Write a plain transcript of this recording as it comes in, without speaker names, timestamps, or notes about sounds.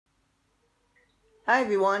Hi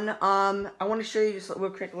everyone. I want to show you just a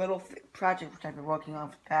real quick little project which I've been working on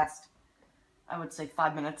for the past, I would say,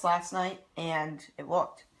 5 minutes last night, and it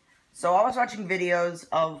worked. So I was watching videos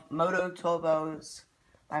of Moto Turbos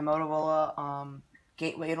by Motorola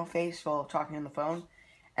gateway interface for talking on the phone,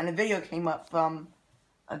 and a video came up from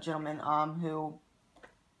a gentleman who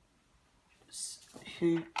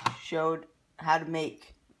showed how to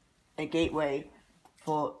make a gateway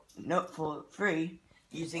for free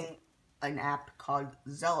using an app called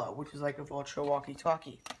Zello, which is like a virtual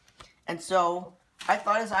walkie-talkie. And so I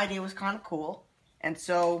thought his idea was kind of cool, and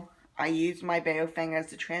so I used my Bayo thing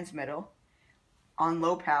as the transmitter on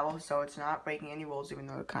low power, so it's not breaking any rules, even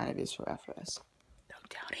though it kind of is for FS. Don't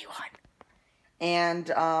tell anyone. And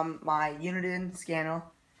my Uniden scanner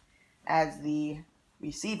as the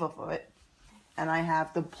receiver for it, and I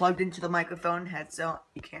have them plugged into the microphone headset.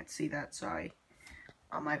 You can't see that, sorry,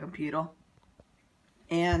 on my computer.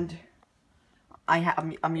 And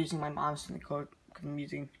I'm using my mom's to record because I'm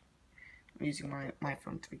using my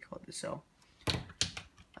phone to record this. So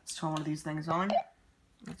let's turn one of these things on.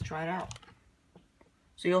 Let's try it out.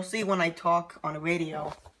 So you'll see when I talk on a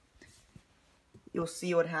radio, you'll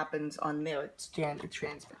see what happens on there. It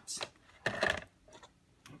transmits.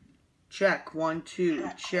 Check 1 2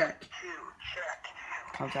 check.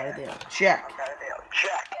 Comes out of there. Check.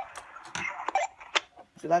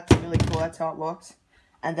 So that's really cool. That's how it works.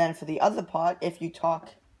 And then for the other part, if you talk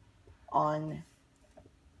on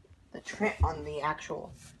the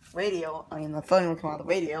actual radio, I mean the phone will come out of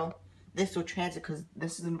the radio, this will transit because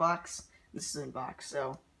this is in box, this is in box.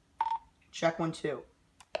 So check 1 2.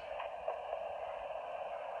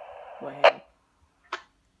 Wait.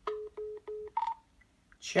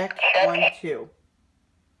 Check 1 2.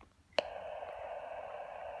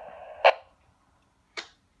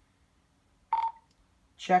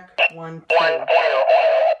 Check 1 2.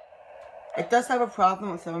 It does have a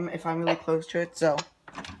problem with them if I'm really close to it, so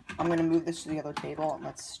I'm going to move this to the other table and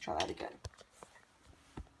let's try that again.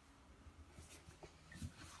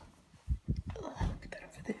 Get that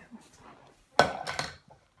over there.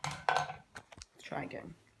 Let's try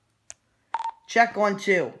again. Check 1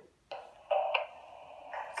 2.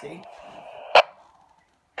 See?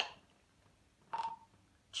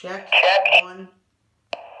 Check 1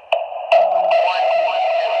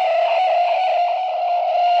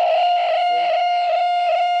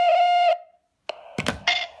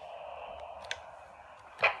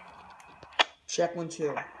 Check 1 2.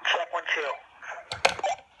 Check 1 2.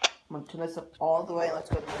 I'm gonna turn this up all the way. Let's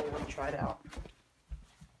go to the other one and try it out.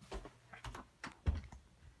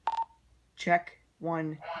 Check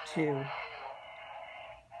 1 2.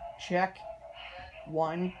 Check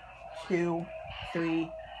 1 2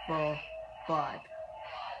 3 4 5.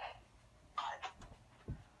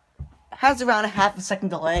 It has around a half a second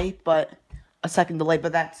delay, but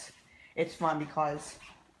it's fun because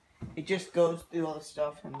it just goes through all the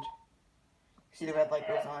stuff and see the red light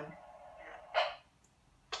goes on.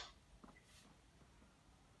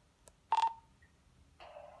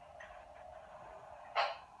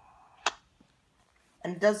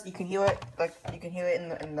 And it does, you can hear it, like, you can hear it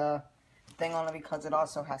in the thing on it because it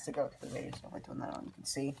also has to go to the radio. So if I turn that on, you can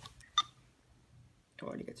see it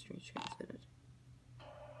already gets transmitted.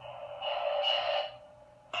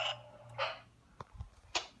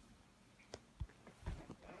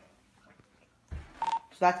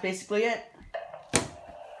 So that's basically it.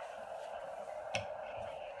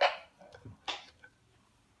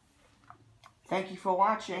 Thank you for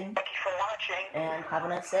watching. Thank you for watching. And have a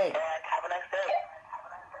nice day.